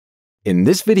In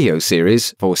this video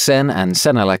series for CEN and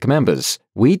CENELEC members,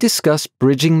 we discuss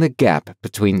bridging the gap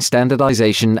between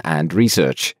standardization and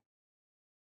research.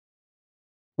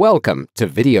 Welcome to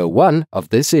video 1 of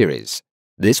this series.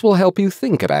 This will help you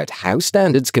think about how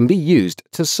standards can be used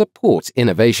to support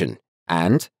innovation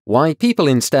and why people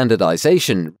in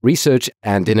standardization, research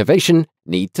and innovation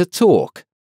need to talk.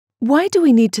 Why do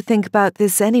we need to think about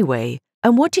this anyway?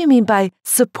 And what do you mean by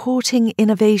supporting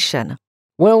innovation?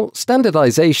 Well,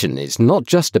 standardization is not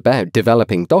just about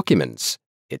developing documents.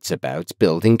 It's about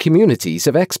building communities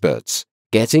of experts,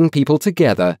 getting people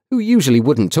together who usually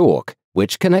wouldn't talk,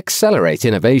 which can accelerate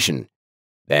innovation.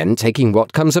 Then taking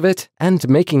what comes of it and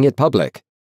making it public.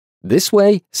 This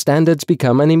way, standards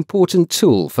become an important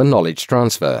tool for knowledge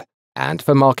transfer and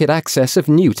for market access of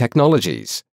new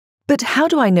technologies. But how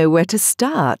do I know where to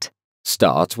start?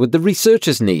 Start with the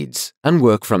researcher's needs and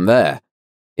work from there.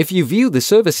 If you view the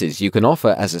services you can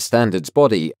offer as a standards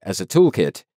body as a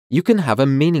toolkit, you can have a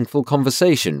meaningful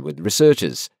conversation with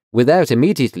researchers without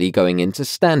immediately going into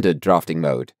standard drafting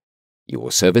mode.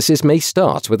 Your services may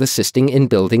start with assisting in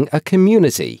building a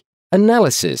community,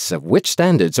 analysis of which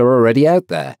standards are already out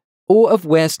there, or of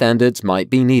where standards might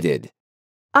be needed.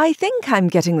 I think I'm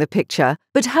getting the picture,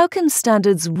 but how can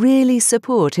standards really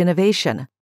support innovation?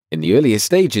 In the earliest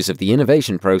stages of the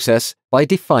innovation process, by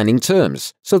defining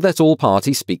terms so that all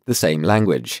parties speak the same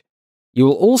language. You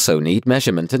will also need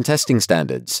measurement and testing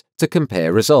standards to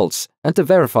compare results and to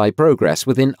verify progress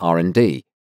within R&D.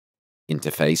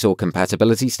 Interface or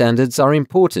compatibility standards are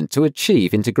important to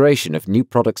achieve integration of new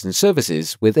products and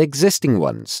services with existing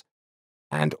ones.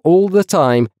 And all the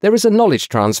time, there is a knowledge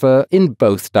transfer in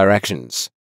both directions.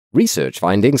 Research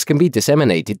findings can be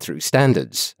disseminated through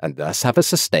standards and thus have a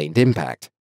sustained impact.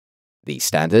 These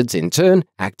standards, in turn,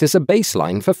 act as a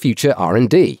baseline for future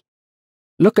R&D.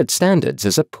 Look at standards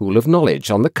as a pool of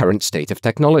knowledge on the current state of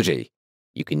technology.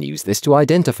 You can use this to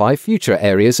identify future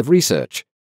areas of research,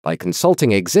 by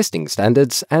consulting existing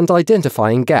standards and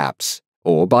identifying gaps,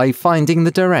 or by finding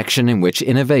the direction in which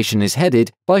innovation is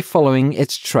headed by following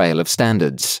its trail of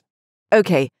standards.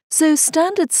 Okay, so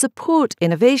standards support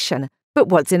innovation, but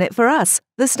what's in it for us,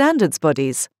 the standards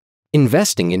bodies?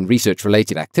 Investing in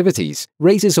research-related activities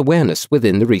raises awareness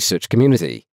within the research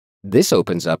community. This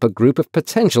opens up a group of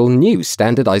potential new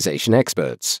standardization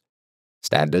experts.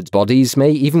 Standards bodies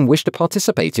may even wish to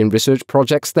participate in research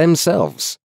projects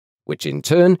themselves, which in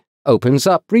turn opens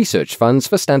up research funds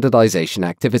for standardization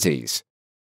activities.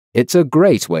 It's a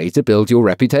great way to build your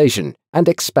reputation and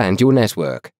expand your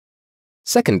network.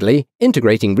 Secondly,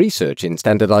 integrating research in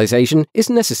standardization is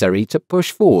necessary to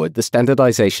push forward the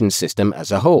standardization system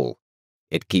as a whole.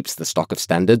 It keeps the stock of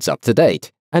standards up to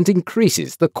date and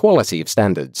increases the quality of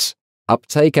standards.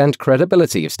 Uptake and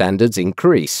credibility of standards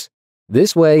increase.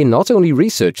 This way, not only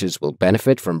researchers will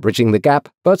benefit from bridging the gap,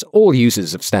 but all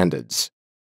users of standards.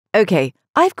 Okay,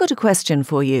 I've got a question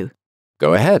for you.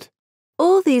 Go ahead.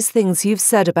 All these things you've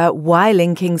said about why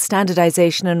linking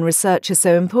standardization and research are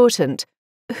so important,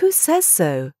 who says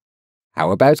so?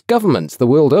 How about governments the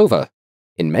world over?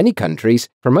 In many countries,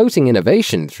 promoting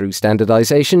innovation through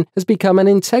standardization has become an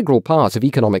integral part of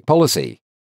economic policy.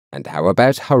 And how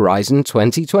about Horizon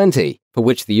 2020, for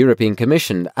which the European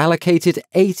Commission allocated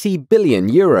 €80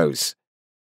 billion?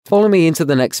 Follow me into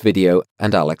the next video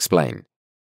and I'll explain.